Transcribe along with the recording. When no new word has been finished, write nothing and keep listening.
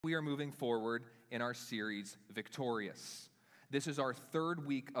We are moving forward in our series, Victorious. This is our third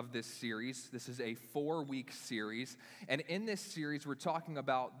week of this series. This is a 4-week series. And in this series, we're talking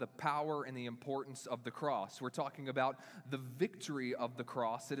about the power and the importance of the cross. We're talking about the victory of the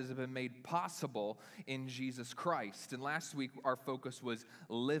cross that has been made possible in Jesus Christ. And last week, our focus was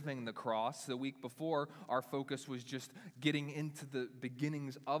living the cross. The week before, our focus was just getting into the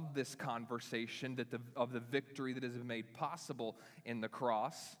beginnings of this conversation of the victory that has been made possible in the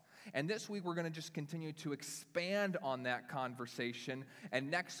cross. And this week, we're going to just continue to expand on that conversation. And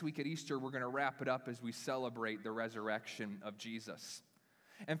next week at Easter, we're going to wrap it up as we celebrate the resurrection of Jesus.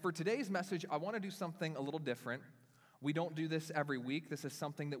 And for today's message, I want to do something a little different. We don't do this every week. This is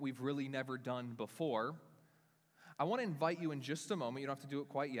something that we've really never done before. I want to invite you in just a moment, you don't have to do it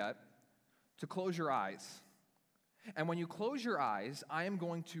quite yet, to close your eyes. And when you close your eyes, I am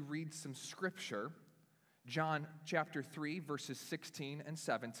going to read some scripture. John chapter 3, verses 16 and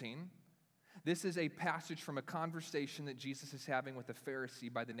 17. This is a passage from a conversation that Jesus is having with a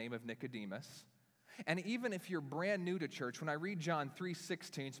Pharisee by the name of Nicodemus. And even if you're brand new to church, when I read John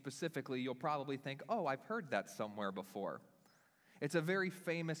 3:16 specifically, you'll probably think, oh, I've heard that somewhere before. It's a very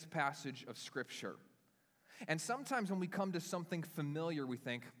famous passage of Scripture. And sometimes when we come to something familiar, we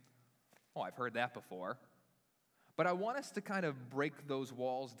think, oh, I've heard that before. But I want us to kind of break those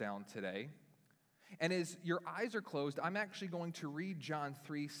walls down today. And as your eyes are closed, I'm actually going to read John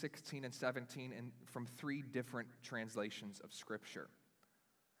 3:16 and 17 from 3 different translations of Scripture.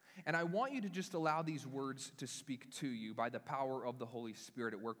 And I want you to just allow these words to speak to you by the power of the Holy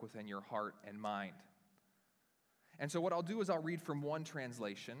Spirit at work within your heart and mind. And so what I'll do is I'll read from one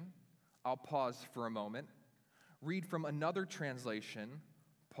translation, I'll pause for a moment, read from another translation,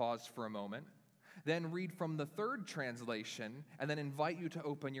 pause for a moment, then read from the third translation, and then invite you to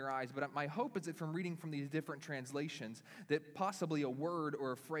open your eyes. But my hope is that from reading from these different translations, that possibly a word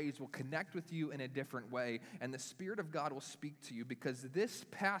or a phrase will connect with you in a different way, and the Spirit of God will speak to you, because this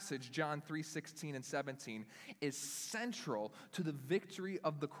passage, John 3:16 and 17, is central to the victory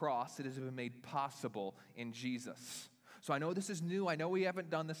of the cross that has been made possible in Jesus. So I know this is new, I know we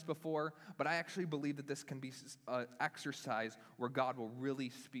haven't done this before, but I actually believe that this can be an exercise where God will really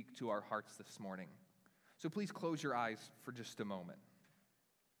speak to our hearts this morning. So please close your eyes for just a moment.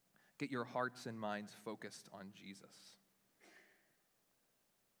 Get your hearts and minds focused on Jesus.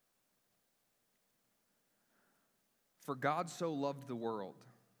 For God so loved the world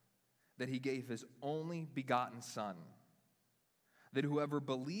that he gave his only begotten Son, that whoever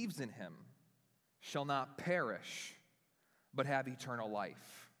believes in him shall not perish, but have eternal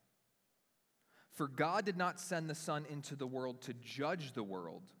life. For God did not send the Son into the world to judge the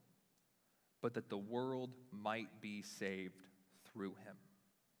world, but that the world might be saved through him.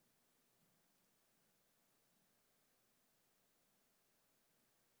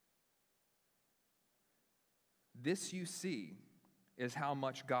 This, you see, is how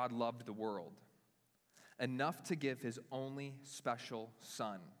much God loved the world, enough to give his only special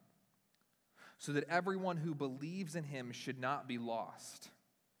Son, so that everyone who believes in him should not be lost,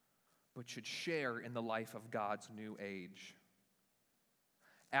 but should share in the life of God's new age.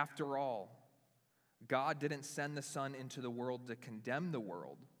 After all, God didn't send the Son into the world to condemn the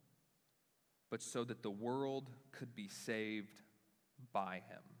world, but so that the world could be saved by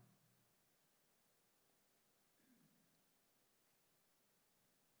him.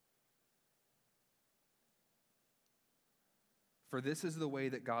 For this is the way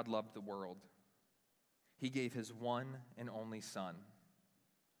that God loved the world. He gave his one and only Son,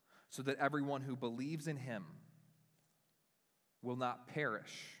 so that everyone who believes in him will not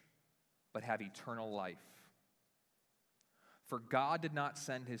perish, but have eternal life. For God did not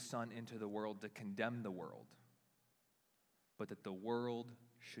send his Son into the world to condemn the world, but that the world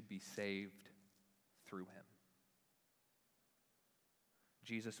should be saved through him.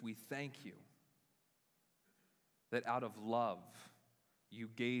 Jesus, we thank you that out of love you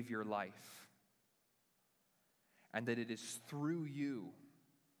gave your life, and that it is through you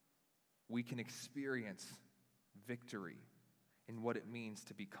we can experience victory in what it means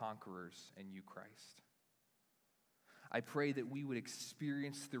to be conquerors in you, Christ. I pray that we would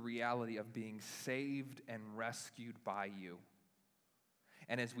experience the reality of being saved and rescued by you.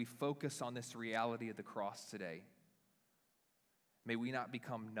 And as we focus on this reality of the cross today, may we not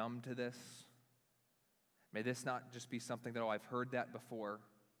become numb to this. May this not just be something that, oh, I've heard that before,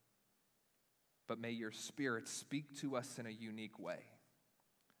 but may your Spirit speak to us in a unique way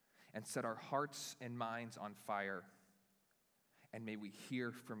and set our hearts and minds on fire. And may we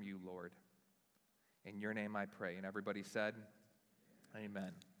hear from you, Lord. In your name I pray. And everybody said,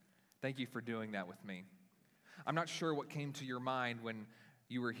 amen. Thank you for doing that with me. I'm not sure what came to your mind when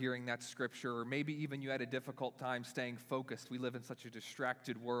you were hearing that scripture, or maybe even you had a difficult time staying focused. We live in such a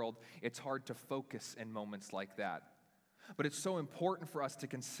distracted world. It's hard to focus in moments like that. But it's so important for us to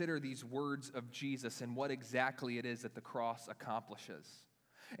consider these words of Jesus and what exactly it is that the cross accomplishes.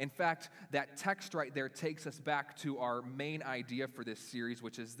 In fact, that text right there takes us back to our main idea for this series,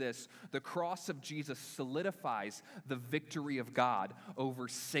 which is this: the cross of Jesus solidifies the victory of God over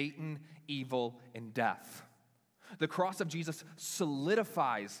Satan, evil, and death. The cross of Jesus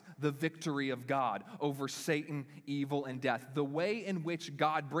solidifies the victory of God over Satan, evil, and death. The way in which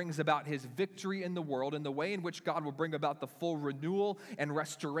God brings about his victory in the world and the way in which God will bring about the full renewal and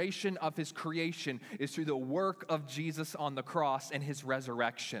restoration of his creation is through the work of Jesus on the cross and his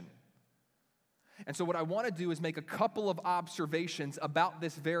resurrection. And so what I want to do is make a couple of observations about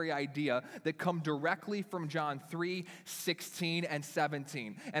this very idea that come directly from John 3, 16, and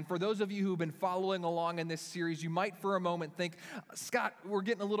 17. And for those of you who've been following along in this series, you might for a moment think, Scott, we're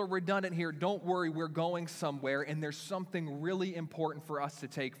getting a little redundant here. Don't worry, we're going somewhere, and there's something really important for us to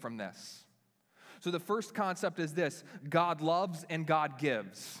take from this. So the first concept is this: God loves and God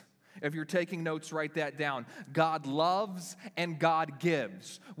gives. If you're taking notes, write that down. God loves and God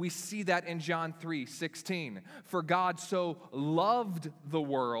gives. We see that in John 3:16. For God so loved the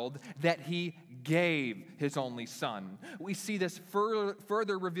world that he gave his only son. We see this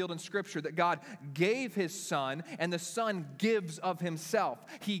further revealed in Scripture, that God gave his son, and the son gives of himself.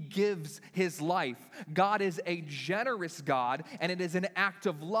 He gives his life. God is a generous God, and it is an act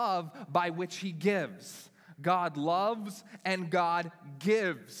of love by which he gives. God loves and God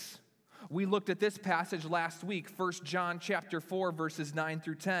gives. We looked at this passage last week, 1 John chapter 4, verses 9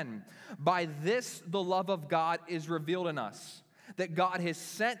 through 10. By this the love of God is revealed in us, that God has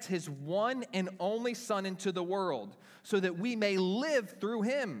sent his one and only Son into the world, so that we may live through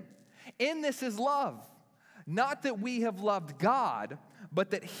him. In this is love, not that we have loved God,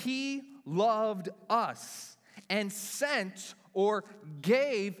 but that he loved us and sent or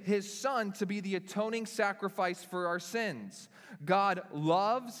gave his Son to be the atoning sacrifice for our sins. God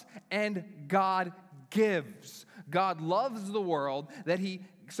loves and God gives. God loves the world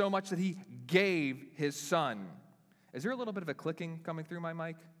so much that he gave his Son. Is there a little bit of a clicking coming through my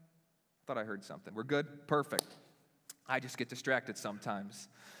mic? I thought I heard something. We're good? Perfect. I just get distracted sometimes.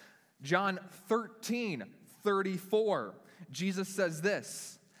 John 13:34. Jesus says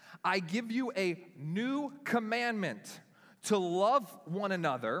this: I give you a new commandment, to love one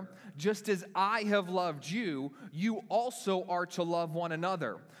another, just as I have loved you, you also are to love one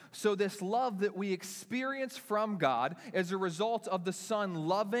another. So this love that we experience from God as a result of the Son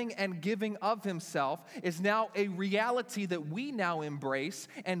loving and giving of himself is now a reality that we now embrace,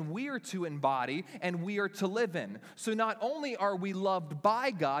 and we are to embody, and we are to live in. So not only are we loved by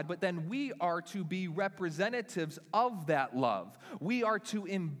God, but then we are to be representatives of that love. We are to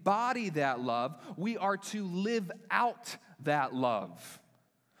embody that love. We are to live out that love.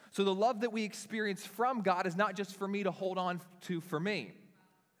 So the love that we experience from God is not just for me to hold on to for me.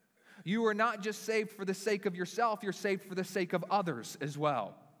 You are not just saved for the sake of yourself, you're saved for the sake of others as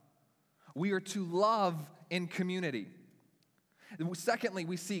well. We are to love in community. Secondly,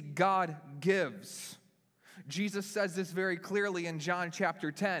 we see God gives. Jesus says this very clearly in John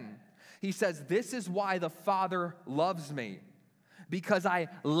chapter 10. He says, this is why the Father loves me, because I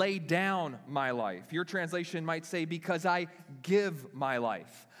lay down my life. Your translation might say, because I give my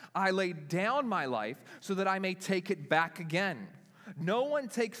life. I lay down my life so that I may take it back again. No one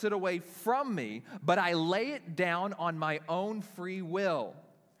takes it away from me, but I lay it down on my own free will.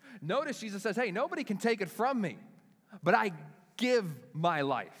 Notice Jesus says, hey, nobody can take it from me, but I give my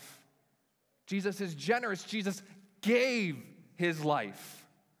life. Jesus is generous. Jesus gave his life.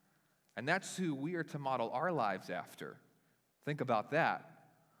 And that's who we are to model our lives after. Think about that.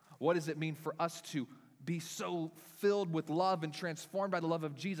 What does it mean for us to be so filled with love and transformed by the love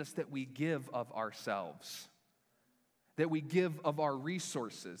of Jesus that we give of ourselves, that we give of our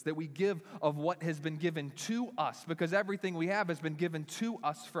resources, that we give of what has been given to us, because everything we have has been given to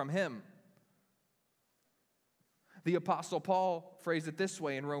us from him? The Apostle Paul phrased it this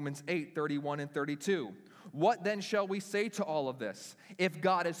way in Romans 8:31 and 32. What then shall we say to all of this? If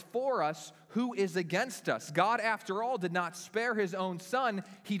God is for us, who is against us? God, after all, did not spare his own Son.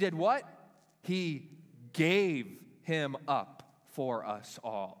 He did what? He gave him up for us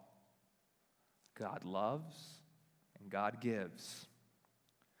all. God loves and God gives.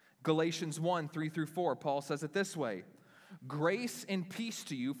 Galatians 1:3-4, Paul says it this way: grace and peace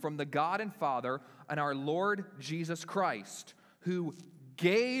to you from the God and Father and our Lord Jesus Christ, who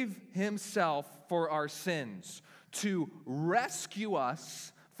gave himself for our sins to rescue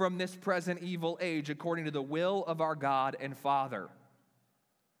us from this present evil age according to the will of our God and Father.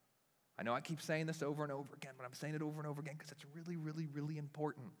 I know I keep saying this over and over again, but I'm saying it over and over again because it's really, really, really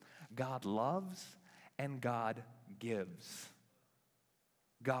important. God loves and God gives.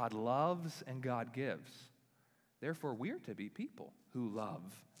 God loves and God gives. Therefore, we're to be people who love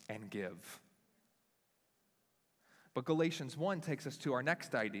and give. But Galatians 1 takes us to our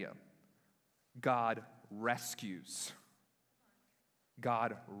next idea. God rescues.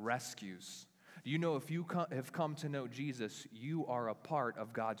 God rescues. Do you know if you have come to know Jesus, you are a part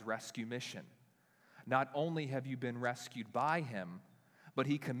of God's rescue mission? Not only have you been rescued by him, but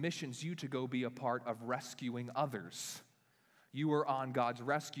he commissions you to go be a part of rescuing others. You are on God's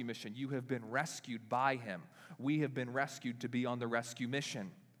rescue mission. You have been rescued by him. We have been rescued to be on the rescue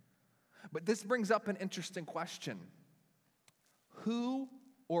mission. But this brings up an interesting question. Who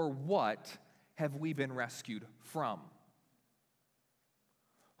or what have we been rescued from?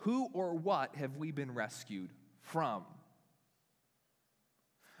 Who or what have we been rescued from?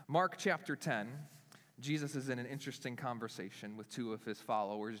 Mark chapter 10, Jesus is in an interesting conversation with two of his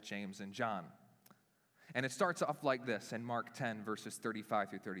followers, James and John. And it starts off like this in Mark 10, verses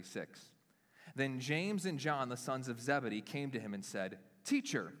 35 through 36. Then James and John, the sons of Zebedee, came to him and said,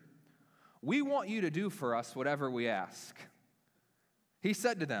 "Teacher, we want you to do for us whatever we ask." He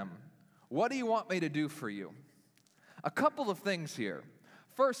said to them, "What do you want me to do for you?" A couple of things here.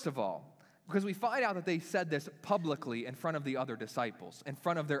 First of all, because we find out that they said this publicly in front of the other disciples, in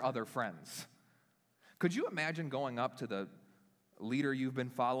front of their other friends. Could you imagine going up to the leader you've been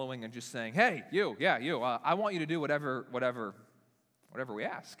following and just saying, "Hey, you, I want you to do whatever we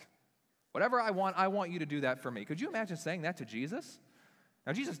ask. Whatever I want you to do that for me." Could you imagine saying that to Jesus?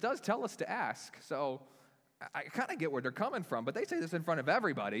 Now, Jesus does tell us to ask, so I kind of get where they're coming from, but they say this in front of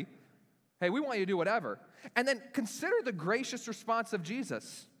everybody. Hey, we want you to do whatever. And then consider the gracious response of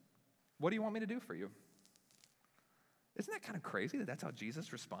Jesus. What do you want me to do for you? Isn't that kind of crazy that that's how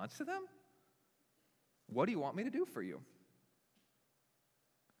Jesus responds to them? What do you want me to do for you?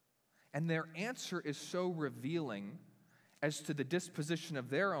 And their answer is so revealing as to the disposition of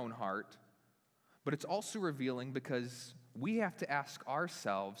their own heart, but it's also revealing because we have to ask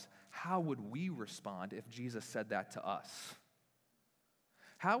ourselves, how would we respond if Jesus said that to us?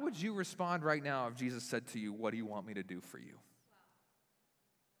 How would you respond right now if Jesus said to you, "What do you want me to do for you?"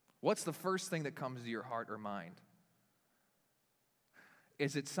 What's the first thing that comes to your heart or mind?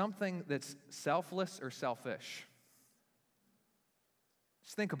 Is it something that's selfless or selfish?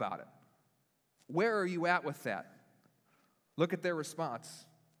 Just think about it. Where are you at with that? Look at their response.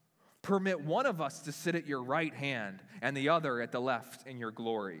 "Permit one of us to sit at your right hand and the other at the left in your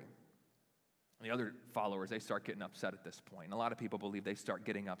glory." And the other followers, they start getting upset at this point. And a lot of people believe they start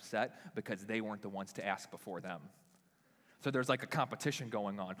getting upset because they weren't the ones to ask before them. So there's like a competition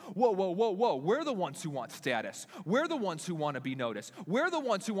going on. Whoa. We're the ones who want status. We're the ones who want to be noticed. We're the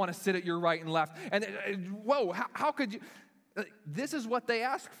ones who want to sit at your right and left. And whoa, how could you? This is what they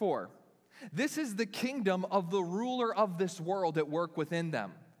ask for. This is the kingdom of the ruler of this world at work within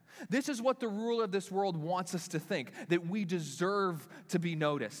them. This is what the ruler of this world wants us to think, that we deserve to be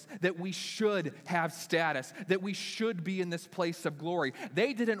noticed, that we should have status, that we should be in this place of glory.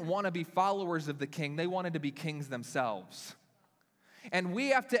 They didn't want to be followers of the king. They wanted to be kings themselves. And we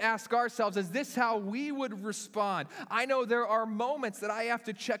have to ask ourselves, is this how we would respond? I know there are moments that I have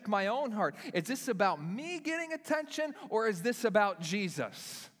to check my own heart. Is this about me getting attention, or is this about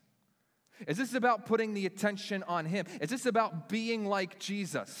Jesus? Is this about putting the attention on him? Is this about being like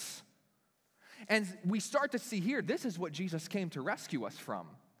Jesus? And we start to see here, this is what Jesus came to rescue us from.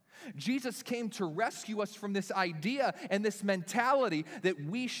 Jesus came to rescue us from this idea and this mentality that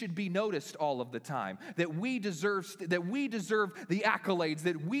we should be noticed all of the time, that we deserve the accolades,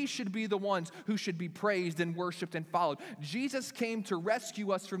 that we should be the ones who should be praised and worshiped and followed. Jesus came to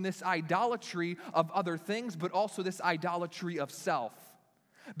rescue us from this idolatry of other things, but also this idolatry of self,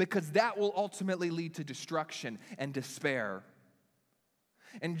 because that will ultimately lead to destruction and despair.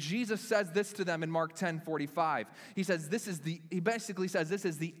 And Jesus says this to them in Mark 10:45. He basically says, this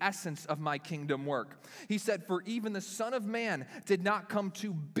is the essence of my kingdom work. He said, "For even the Son of Man did not come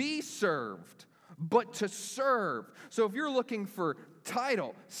to be served, but to serve." So if you're looking for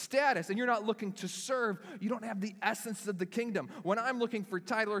title, status, and you're not looking to serve, you don't have the essence of the kingdom. When I'm looking for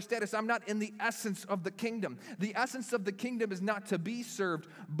title or status, I'm not in the essence of the kingdom. The essence of the kingdom is not to be served,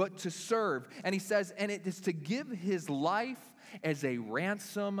 but to serve. And he says, and it is to give his life as a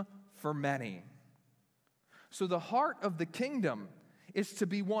ransom for many. So the heart of the kingdom is to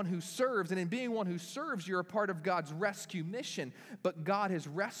be one who serves, and in being one who serves, you're a part of God's rescue mission, but God has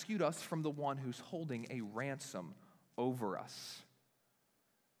rescued us from the one who's holding a ransom over us.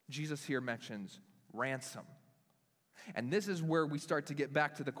 Jesus here mentions ransom. And this is where we start to get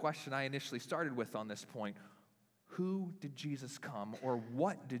back to the question I initially started with on this point. Who did Jesus come, or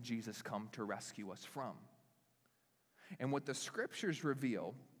what did Jesus come to rescue us from? And what the scriptures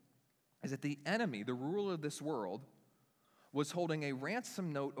reveal is that the enemy, the ruler of this world, was holding a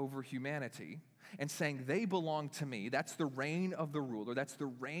ransom note over humanity and saying, they belong to me. That's the reign of the ruler. That's the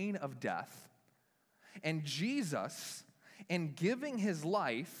reign of death. And Jesus, in giving his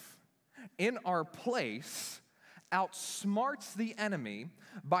life in our place, outsmarts the enemy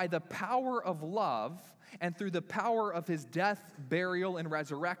by the power of love and through the power of his death, burial, and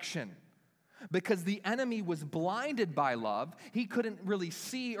resurrection. Because the enemy was blinded by love, he couldn't really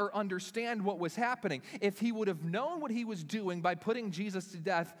see or understand what was happening. If he would have known what he was doing by putting Jesus to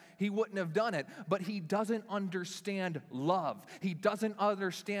death, he wouldn't have done it. But he doesn't understand love. He doesn't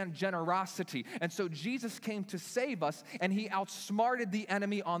understand generosity. And so Jesus came to save us, and he outsmarted the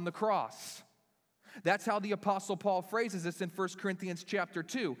enemy on the cross. That's how the Apostle Paul phrases this in 1 Corinthians chapter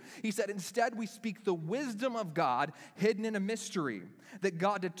 2. He said, instead we speak the wisdom of God hidden in a mystery that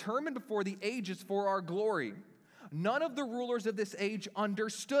God determined before the ages for our glory. None of the rulers of this age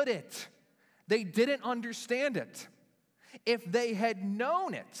understood it. They didn't understand it. If they had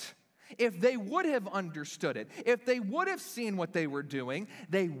known it, if they would have understood it, if they would have seen what they were doing,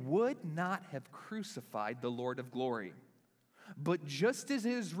 they would not have crucified the Lord of glory. But just as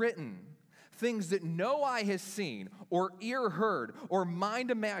it is written, things that no eye has seen, or ear heard, or mind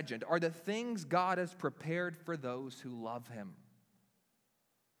imagined are the things God has prepared for those who love him.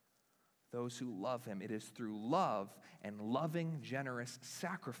 Those who love him. It is through love and loving, generous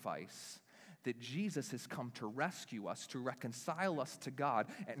sacrifice that Jesus has come to rescue us, to reconcile us to God,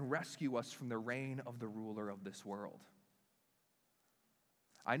 and rescue us from the reign of the ruler of this world.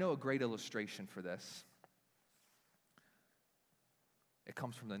 I know a great illustration for this. It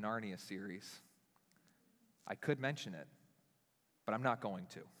comes from the Narnia series. I could mention it, but I'm not going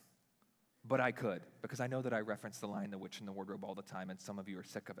to. But I could, because I know that I reference the line, The Witch in the Wardrobe, all the time, and some of you are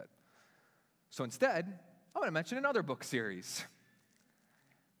sick of it. So instead, I'm going to mention another book series,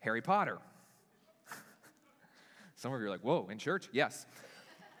 Harry Potter. Some of you are like, whoa, in church? Yes.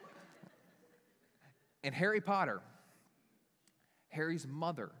 In Harry Potter, Harry's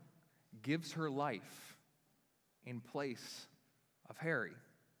mother gives her life in place of Harry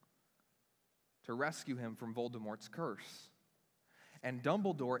to rescue him from Voldemort's curse. And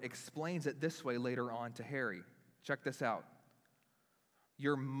Dumbledore explains it this way later on to Harry. Check this out.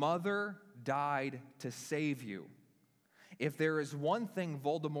 Your mother died to save you. If there is one thing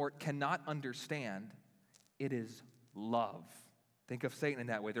Voldemort cannot understand, it is love. Think of Satan in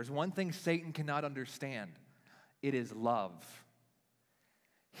that way. There's one thing Satan cannot understand. It is love.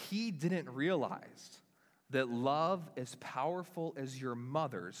 He didn't realize that love as powerful as your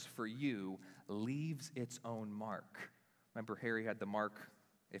mother's for you leaves its own mark. Remember, Harry had the mark,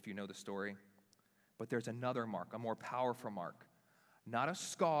 if you know the story. But there's another mark, a more powerful mark. Not a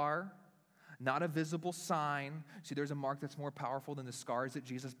scar, not a visible sign. See, there's a mark that's more powerful than the scars that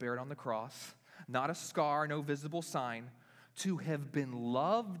Jesus bared on the cross. Not a scar, no visible sign. To have been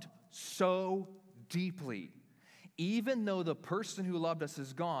loved so deeply, even though the person who loved us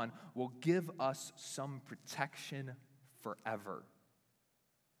is gone, will give us some protection forever.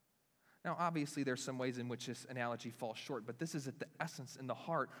 Now, obviously, there's some ways in which this analogy falls short, but this is at the essence and the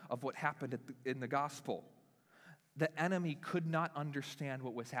heart of what happened in the gospel. The enemy could not understand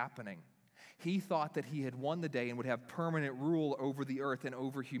what was happening. He thought that he had won the day and would have permanent rule over the earth and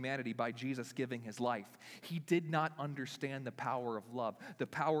over humanity by Jesus giving his life. He did not understand the power of love, the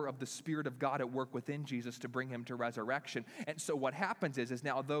power of the Spirit of God at work within Jesus to bring him to resurrection. And so what happens is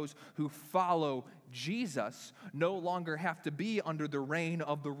now those who follow Jesus no longer have to be under the reign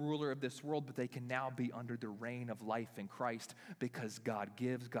of the ruler of this world, but they can now be under the reign of life in Christ because God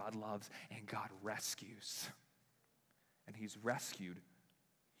gives, God loves, and God rescues. And he's rescued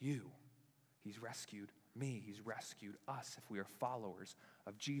you. He's rescued me. He's rescued us if we are followers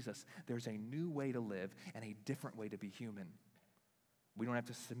of Jesus. There's a new way to live and a different way to be human. We don't have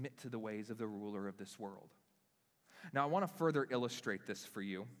to submit to the ways of the ruler of this world. Now, I want to further illustrate this for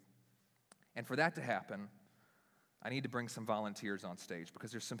you. And for that to happen, I need to bring some volunteers on stage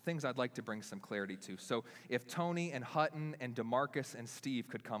because there's some things I'd like to bring some clarity to. So if Tony and Hutton and DeMarcus and Steve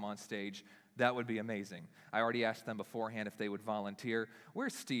could come on stage, that would be amazing. I already asked them beforehand if they would volunteer.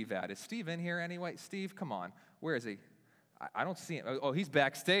 Where's Steve at? Is Steve in here anyway? Steve, come on. Where is he? I don't see him. Oh, he's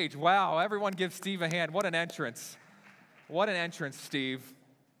backstage. Wow, everyone give Steve a hand. What an entrance. What an entrance, Steve.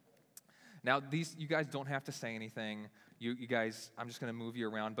 Now, you guys don't have to say anything. You guys, I'm just going to move you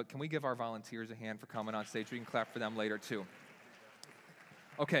around, but can we give our volunteers a hand for coming on stage? We can clap for them later, too.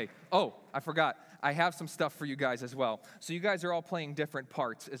 Okay. Oh, I forgot. I have some stuff for you guys as well. So you guys are all playing different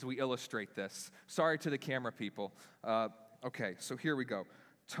parts as we illustrate this. Sorry to the camera people. Okay, so here we go.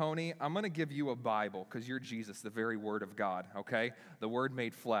 Tony, I'm going to give you a Bible because you're Jesus, the very Word of God, okay? The Word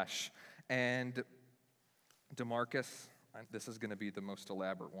made flesh. And DeMarcus, this is going to be the most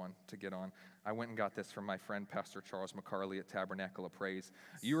elaborate one to get on. I went and got this from my friend, Pastor Charles McCarley at Tabernacle of Praise.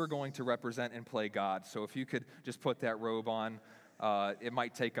 You are going to represent and play God. So if you could just put that robe on, it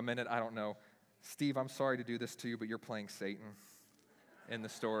might take a minute. I don't know. Steve, I'm sorry to do this to you, but you're playing Satan in the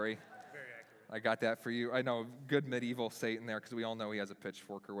story. Very accurate. I got that for you. I know, good medieval Satan there, because we all know he has a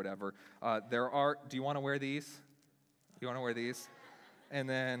pitchfork or whatever. Do you want to wear these? You want to wear these? And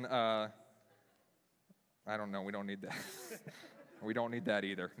then, I don't know, we don't need that. We don't need that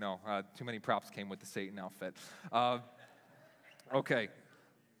either. No, too many props came with the Satan outfit. Okay,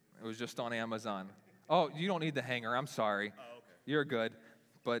 it was just on Amazon. Oh, you don't need the hanger, I'm sorry. Oh, okay. You're good.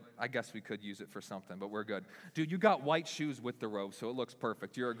 But I guess we could use it for something, but we're good. Dude, you got white shoes with the robe, so it looks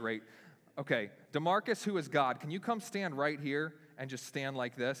perfect. You're a great... Okay, DeMarcus, who is God, can you come stand right here and just stand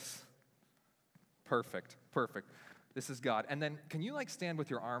like this? Perfect, perfect. This is God. And then can you stand with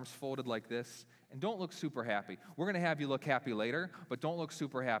your arms folded like this? And don't look super happy. We're going to have you look happy later, but don't look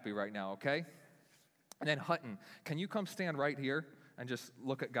super happy right now, okay? And then Hutton, can you come stand right here and just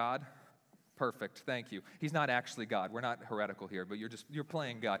look at God? Perfect, thank you. He's not actually God. We're not heretical here, but you're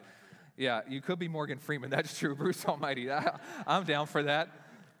playing God. Yeah, you could be Morgan Freeman. That's true, Bruce Almighty. I'm down for that.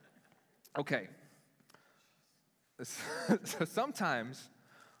 Okay. So sometimes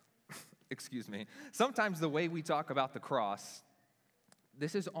the way we talk about the cross,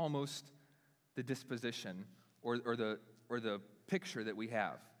 this is almost the disposition or the picture that we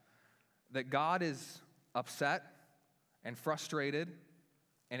have. That God is upset and frustrated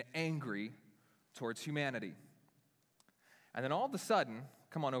and angry towards humanity. And then all of a sudden,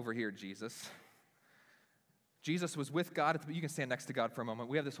 come on over here, Jesus. Jesus was with God. You can stand next to God for a moment.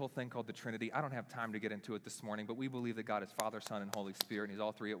 We have this whole thing called the Trinity. I don't have time to get into it this morning, but we believe that God is Father, Son, and Holy Spirit, and he's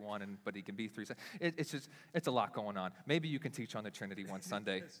all three at one, but he can be three. It's a lot going on. Maybe you can teach on the Trinity one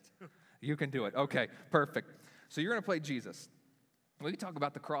Sunday. You can do it. Okay, perfect. So you're going to play Jesus. We talk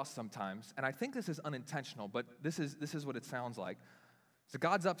about the cross sometimes, and I think this is unintentional, but this is what it sounds like. So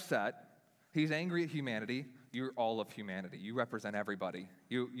God's upset. He's angry at humanity. You're all of humanity. You represent everybody.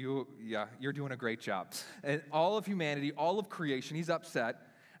 You're doing a great job. And all of humanity, all of creation, he's upset.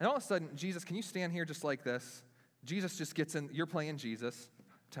 And all of a sudden, Jesus, can you stand here just like this? Jesus just gets in. You're playing Jesus,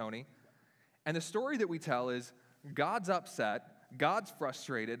 Tony. And the story that we tell is God's upset, God's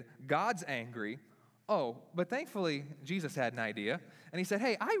frustrated, God's angry. Oh, but thankfully, Jesus had an idea, and he said,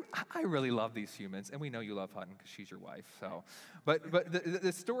 hey, I really love these humans, and we know you love Hutton because she's your wife, so. But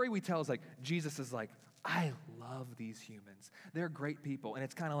the story we tell is Jesus is I love these humans. They're great people, and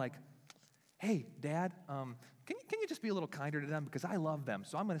it's kind of like, hey, Dad, can you just be a little kinder to them because I love them,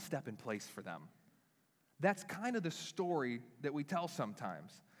 so I'm going to step in place for them. That's kind of the story that we tell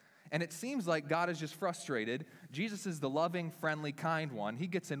sometimes. And it seems like God is just frustrated. Jesus is the loving, friendly, kind one. He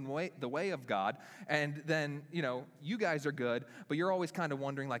gets in the way of God. And then, you guys are good, but you're always kind of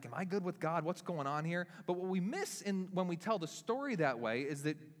wondering, am I good with God? What's going on here? But what we miss when we tell the story that way is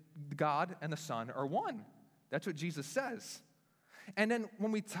that God and the Son are one. That's what Jesus says. And then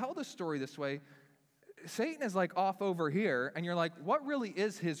when we tell the story this way, Satan is off over here, and you're like, what really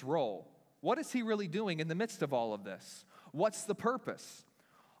is his role? What is he really doing in the midst of all of this? What's the purpose?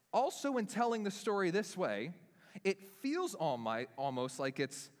 Also, in telling the story this way, it feels almost like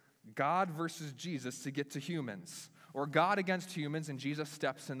it's God versus Jesus to get to humans, or God against humans, and Jesus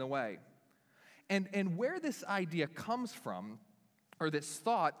steps in the way. And where this idea comes from, or this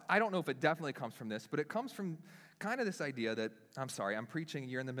thought, I don't know if it definitely comes from this, but it comes from kind of this idea that, I'm sorry, I'm preaching,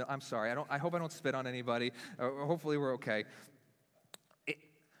 you're in the middle, I'm sorry, I hope I don't spit on anybody, hopefully we're okay.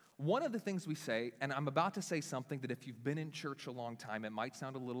 One of the things we say, and I'm about to say something that if you've been in church a long time, it might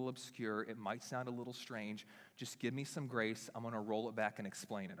sound a little obscure, it might sound a little strange. Just give me some grace. I'm going to roll it back and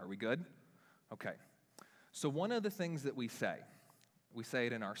explain it. Are we good? Okay. So one of the things that we say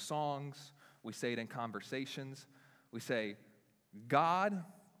it in our songs, we say it in conversations, we say, God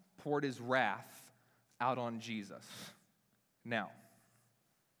poured his wrath out on Jesus. Now,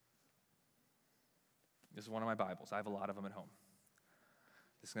 this is one of my Bibles. I have a lot of them at home.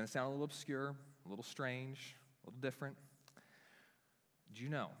 This is going to sound a little obscure, a little strange, a little different. Do you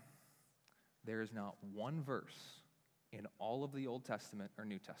know there is not one verse in all of the Old Testament or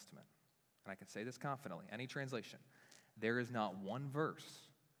New Testament, and I can say this confidently, any translation, there is not one verse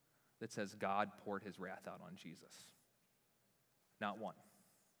that says God poured his wrath out on Jesus. Not one.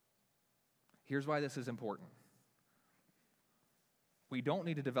 Here's why this is important. we don't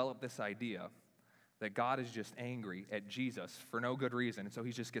need to develop this idea that God is just angry at Jesus for no good reason, and so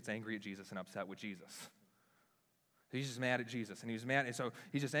he just gets angry at Jesus and upset with Jesus. He's just mad at Jesus, and he's mad, and so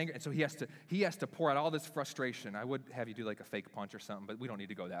he's just angry, and so he has to pour out all this frustration. I would have you do like a fake punch or something, but we don't need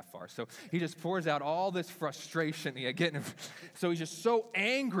to go that far. So he just pours out all this frustration. So he's just so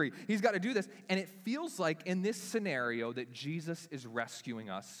angry. He's got to do this, and it feels like in this scenario that Jesus is rescuing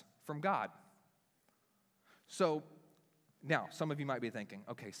us from God. So now, some of you might be thinking,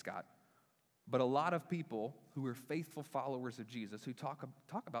 okay, Scott, but a lot of people who are faithful followers of Jesus, who talk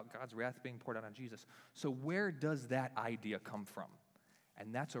about God's wrath being poured out on Jesus, so where does that idea come from?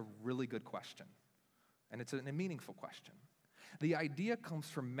 And that's a really good question. And it's a meaningful question. The idea comes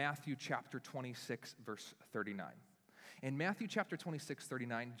from Matthew chapter 26, verse 39. In Matthew chapter 26,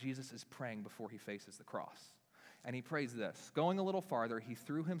 39, Jesus is praying before he faces the cross. And he prays this. Going a little farther, he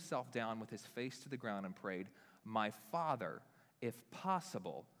threw himself down with his face to the ground and prayed, "My Father, if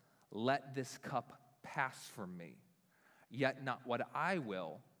possible, let this cup pass from me, yet not what I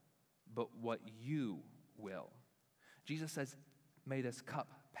will, but what you will." Jesus says, may this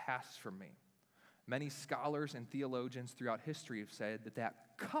cup pass from me. Many scholars and theologians throughout history have said that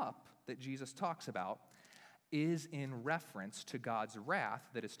that cup that Jesus talks about is in reference to God's wrath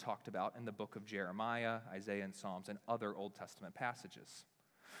that is talked about in the book of Jeremiah, Isaiah, and Psalms, and other Old Testament passages.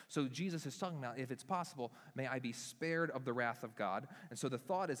 So Jesus is talking about, if it's possible, may I be spared of the wrath of God. And so the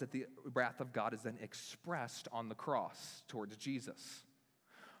thought is that the wrath of God is then expressed on the cross towards Jesus.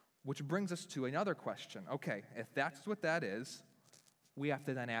 Which brings us to another question. Okay, if that's what that is, we have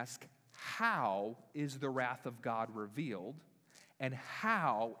to then ask, how is the wrath of God revealed? And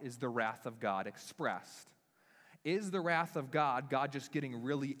how is the wrath of God expressed? Is the wrath of God just getting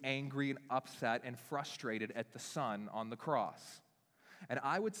really angry and upset and frustrated at the Son on the cross? And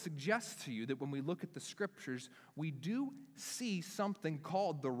I would suggest to you that when we look at the scriptures, we do see something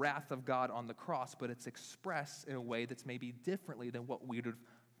called the wrath of God on the cross, but it's expressed in a way that's maybe differently than what we would have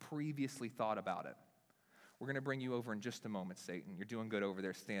previously thought about it. We're going to bring you over in just a moment, Satan. You're doing good over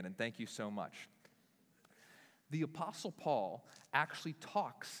there standing. Thank you so much. The Apostle Paul actually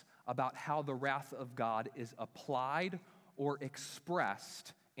talks about how the wrath of God is applied or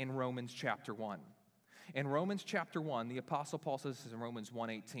expressed in Romans chapter 1. In Romans chapter 1, the Apostle Paul says this in Romans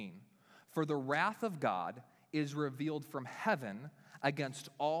 1:18, "For the wrath of God is revealed from heaven against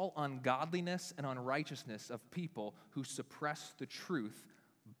all ungodliness and unrighteousness of people who suppress the truth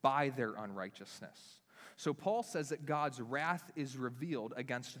by their unrighteousness." So Paul says that God's wrath is revealed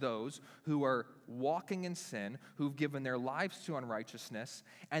against those who are walking in sin, who've given their lives to unrighteousness,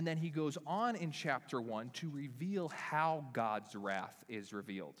 and then he goes on in chapter 1 to reveal how God's wrath is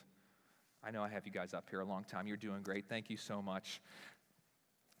revealed. I know I have you guys up here a long time. You're doing great. Thank you so much.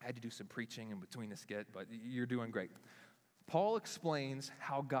 I had to do some preaching in between the skit, but you're doing great. Paul explains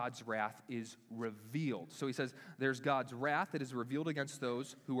how God's wrath is revealed. So he says there's God's wrath that is revealed against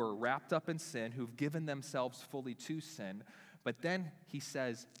those who are wrapped up in sin, who've given themselves fully to sin. But then he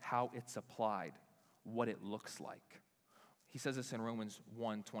says how it's applied, what it looks like. He says this in Romans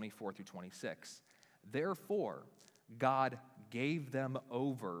 1:24 through 26. "Therefore, God gave them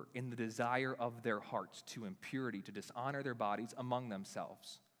over in the desire of their hearts to impurity, to dishonor their bodies among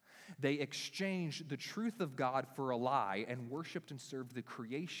themselves. They exchanged the truth of God for a lie and worshiped and served the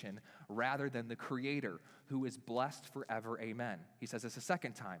creation rather than the Creator, who is blessed forever. Amen." He says this a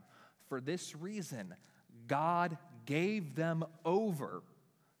second time. "For this reason, God gave them over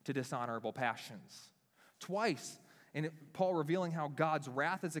to dishonorable passions." Twice, and Paul revealing how God's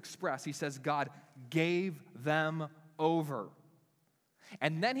wrath is expressed, he says God gave them over.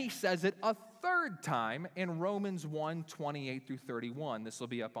 And then he says it a third time in Romans 1:28 through 31. This will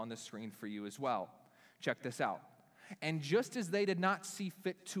be up on the screen for you as well. Check this out. "And just as they did not see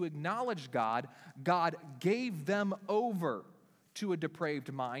fit to acknowledge God, God gave them over to a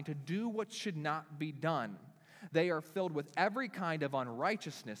depraved mind to do what should not be done. They are filled with every kind of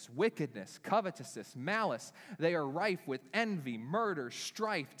unrighteousness, wickedness, covetousness, malice. They are rife with envy, murder,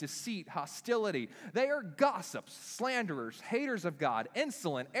 strife, deceit, hostility. They are gossips, slanderers, haters of God,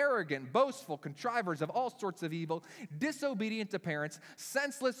 insolent, arrogant, boastful, contrivers of all sorts of evil, disobedient to parents,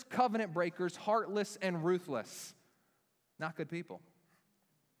 senseless, covenant breakers, heartless, and ruthless." Not good people.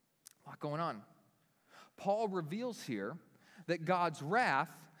 A lot going on. Paul reveals here that God's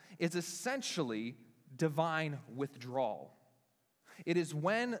wrath is essentially divine withdrawal. It is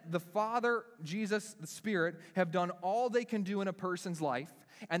when the Father, Jesus, the Spirit have done all they can do in a person's life,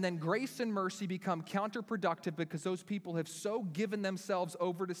 and then grace and mercy become counterproductive because those people have so given themselves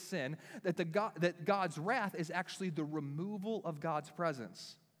over to sin that God's wrath is actually the removal of God's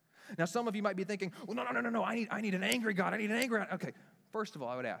presence. Now, some of you might be thinking, well, no, I need an angry God. I need an angry God. Okay, First of all,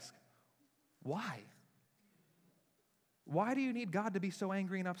 I would ask, why? Why do you need God to be so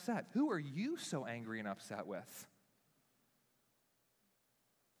angry and upset? Who are you so angry and upset with?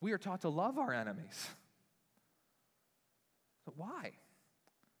 We are taught to love our enemies. But why?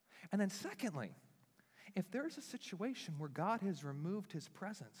 And then secondly, if there's a situation where God has removed his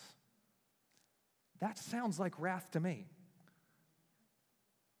presence, that sounds like wrath to me.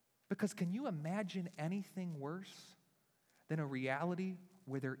 Because can you imagine anything worse than a reality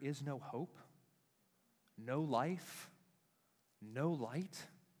where there is no hope, no life, no light,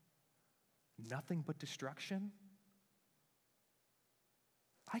 nothing but destruction?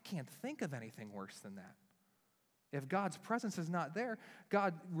 I can't think of anything worse than that. If God's presence is not there,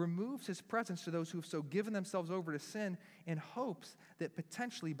 God removes his presence to those who have so given themselves over to sin in hopes that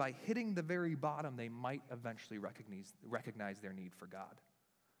potentially by hitting the very bottom, they might eventually recognize their need for God.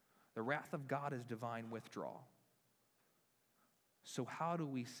 The wrath of God is divine withdrawal. So how do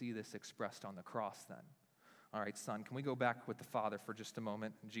we see this expressed on the cross then? All right, son, can we go back with the Father for just a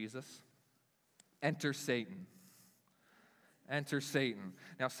moment? Jesus, enter Satan. Enter Satan.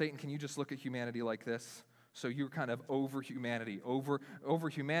 Now, Satan, can you just look at humanity like this? So you're kind of over humanity, over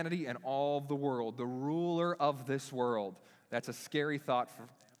humanity and all of the world, the ruler of this world. That's a scary thought.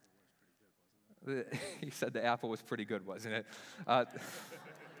 He said the apple was pretty good, wasn't it?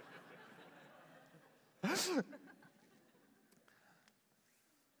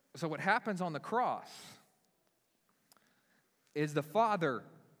 So what happens on the cross is the Father,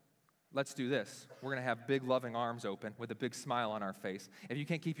 let's do this. We're going to have big loving arms open with a big smile on our face. If you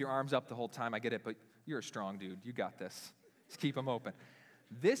can't keep your arms up the whole time, I get it, but you're a strong dude. You got this. Just keep them open.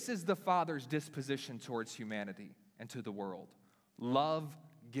 This is the Father's disposition towards humanity and to the world. Love,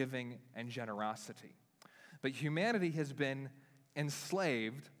 giving, and generosity. But humanity has been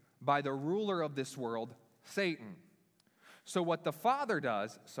enslaved by the ruler of this world, Satan. So what the Father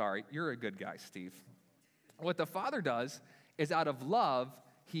does, sorry, you're a good guy, Steve. What the Father does is out of love,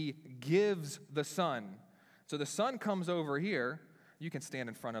 he gives the Son. So the Son comes over here. You can stand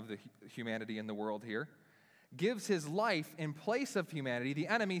in front of the humanity in the world here. Gives his life in place of humanity. The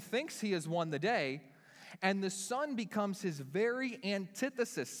enemy thinks he has won the day, and the Son becomes his very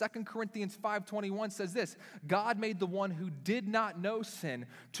antithesis. 2 Corinthians 5:21 says this, God made the one who did not know sin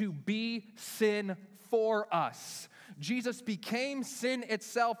to be sin for us. Jesus became sin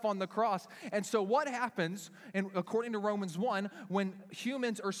itself on the cross. And so what happens, and according to Romans 1, when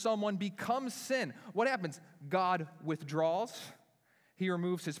humans or someone becomes sin, what happens? God withdraws. He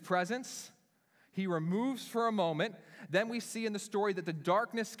removes his presence. He removes for a moment. Then we see in the story that the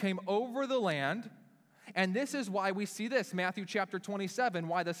darkness came over the land. And this is why we see this, Matthew chapter 27,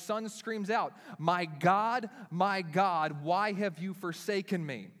 why the Son screams out, my God, why have you forsaken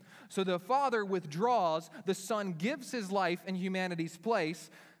me? So the Father withdraws, the Son gives his life in humanity's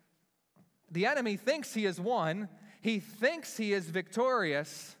place. The enemy thinks he has won. He thinks he is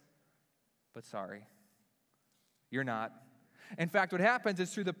victorious. But sorry, you're not. In fact, what happens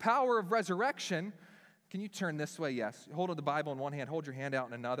is through the power of resurrection, can you turn this way? Yes. Hold the Bible in one hand, hold your hand out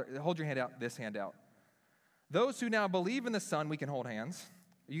in another. Hold your hand out, this hand out. Those who now believe in the Son, we can hold hands.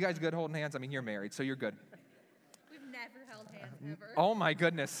 Are you guys good holding hands? I mean, you're married, so you're good. We've never held hands, ever. Oh, my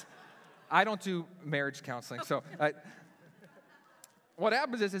goodness. I don't do marriage counseling. So what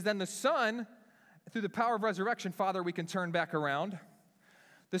happens is then the Son, through the power of resurrection, Father, we can turn back around.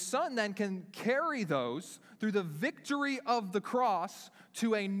 The Son then can carry those through the victory of the cross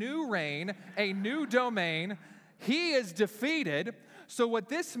to a new reign, a new domain. He is defeated. So what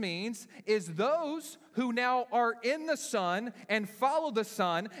this means is those who now are in the Son and follow the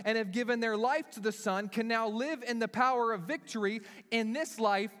Son and have given their life to the Son can now live in the power of victory in this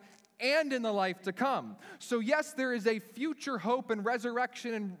life and in the life to come. So yes, there is a future hope and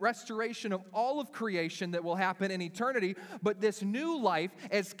resurrection and restoration of all of creation that will happen in eternity, but this new life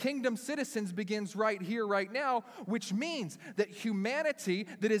as kingdom citizens begins right here, right now, which means that humanity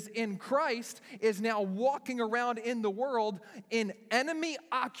that is in Christ is now walking around in the world in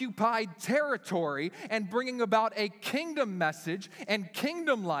enemy-occupied territory and bringing about a kingdom message and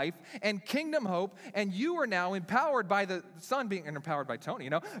kingdom life and kingdom hope, and you are now empowered by the Son being empowered by Tony,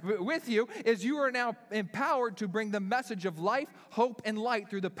 with you is you are now empowered to bring the message of life, hope, and light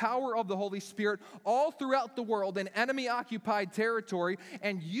through the power of the Holy Spirit all throughout the world in enemy-occupied territory,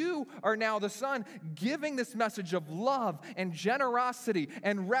 and you are now the Son giving this message of love and generosity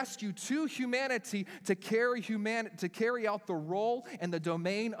and rescue to humanity to carry out the role and the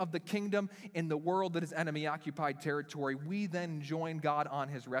domain of the kingdom in the world that is enemy-occupied territory. We then join God on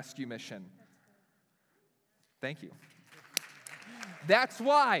his rescue mission. Thank you. That's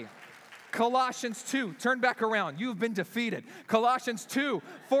why Colossians 2, turn back around. You've been defeated. Colossians 2,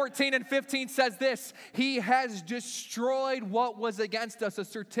 14 and 15 says this: He has destroyed what was against us, a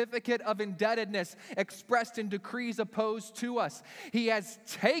certificate of indebtedness expressed in decrees opposed to us. He has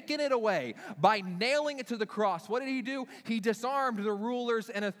taken it away by nailing it to the cross. What did he do? He disarmed the rulers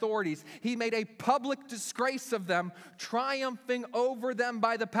and authorities. He made a public disgrace of them, triumphing over them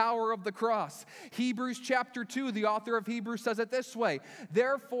by the power of the cross. Hebrews chapter 2, the author of Hebrews says it this way: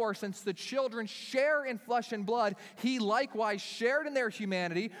 Therefore, since the children share in flesh and blood, he likewise shared in their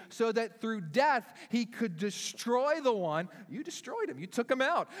humanity, so that through death he could destroy the one. You destroyed him. You took him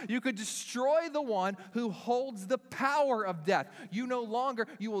out. You could destroy the one who holds the power of death. You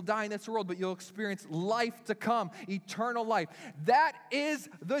will die in this world, but you'll experience life to come, eternal life. That is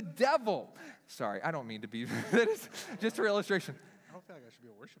the devil. Sorry, I don't mean to be, that is just for illustration. I don't feel like I should be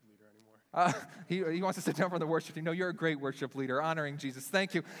a worship leader anymore. He wants to sit down for the worship team. No, you're a great worship leader, honoring Jesus.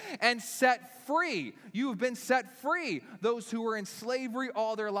 Thank you. And set free. You have been set free. Those who were in slavery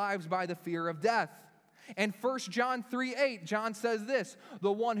all their lives by the fear of death. And 1 John 3:8, John says this: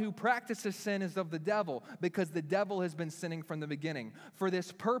 The one who practices sin is of the devil, because the devil has been sinning from the beginning. For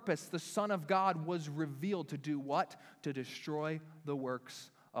this purpose, the Son of God was revealed to do what? To destroy the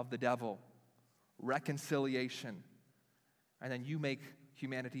works of the devil. Reconciliation. And then you make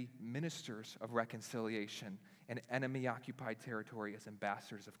humanity ministers of reconciliation and enemy-occupied territory as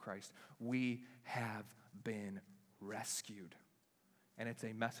ambassadors of Christ. We have been rescued. And it's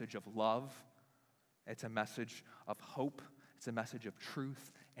a message of love. It's a message of hope. It's a message of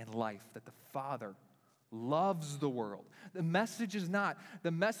truth and life, that the Father loves the world. The message is not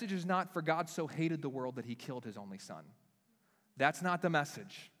for God so hated the world that he killed his only son. That's not the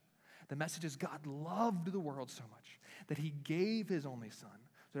message. The message is God loved the world so much that he gave his only son.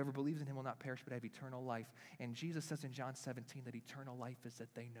 So whoever believes in him will not perish but have eternal life. And Jesus says in John 17 that eternal life is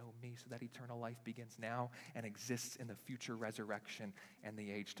that they know me. So that eternal life begins now and exists in the future resurrection and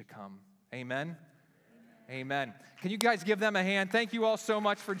the age to come. Amen? Amen. Can you guys give them a hand? Thank you all so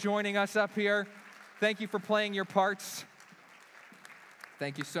much for joining us up here. Thank you for playing your parts.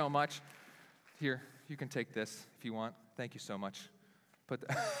 Thank you so much. Here, you can take this if you want. Thank you so much.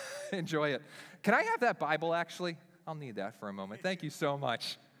 Enjoy it. Can I have that Bible, actually? I'll need that for a moment. Thank you so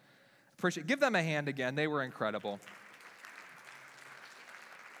much. Appreciate it. Give them a hand again. They were incredible.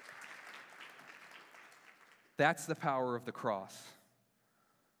 That's the power of the cross.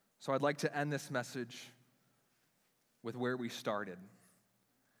 So I'd like to end this message with where we started.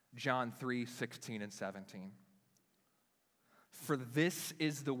 John 3:16 and 17. For this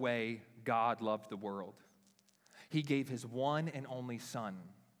is the way God loved the world. He gave his one and only Son,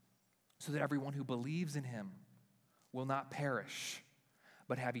 so that everyone who believes in him will not perish,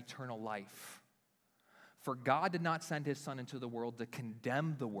 but have eternal life. For God did not send his Son into the world to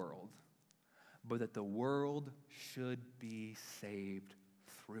condemn the world, but that the world should be saved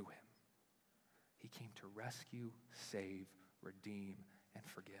through him. He came to rescue, save, redeem, and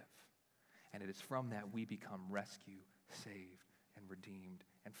forgive. And it is from that we become rescued, saved, and redeemed,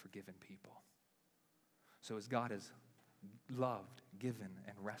 and forgiven people. So as God has loved, given,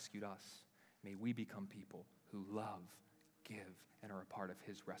 and rescued us, may we become people who love, give, and are a part of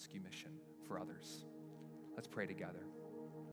his rescue mission for others. Let's pray together.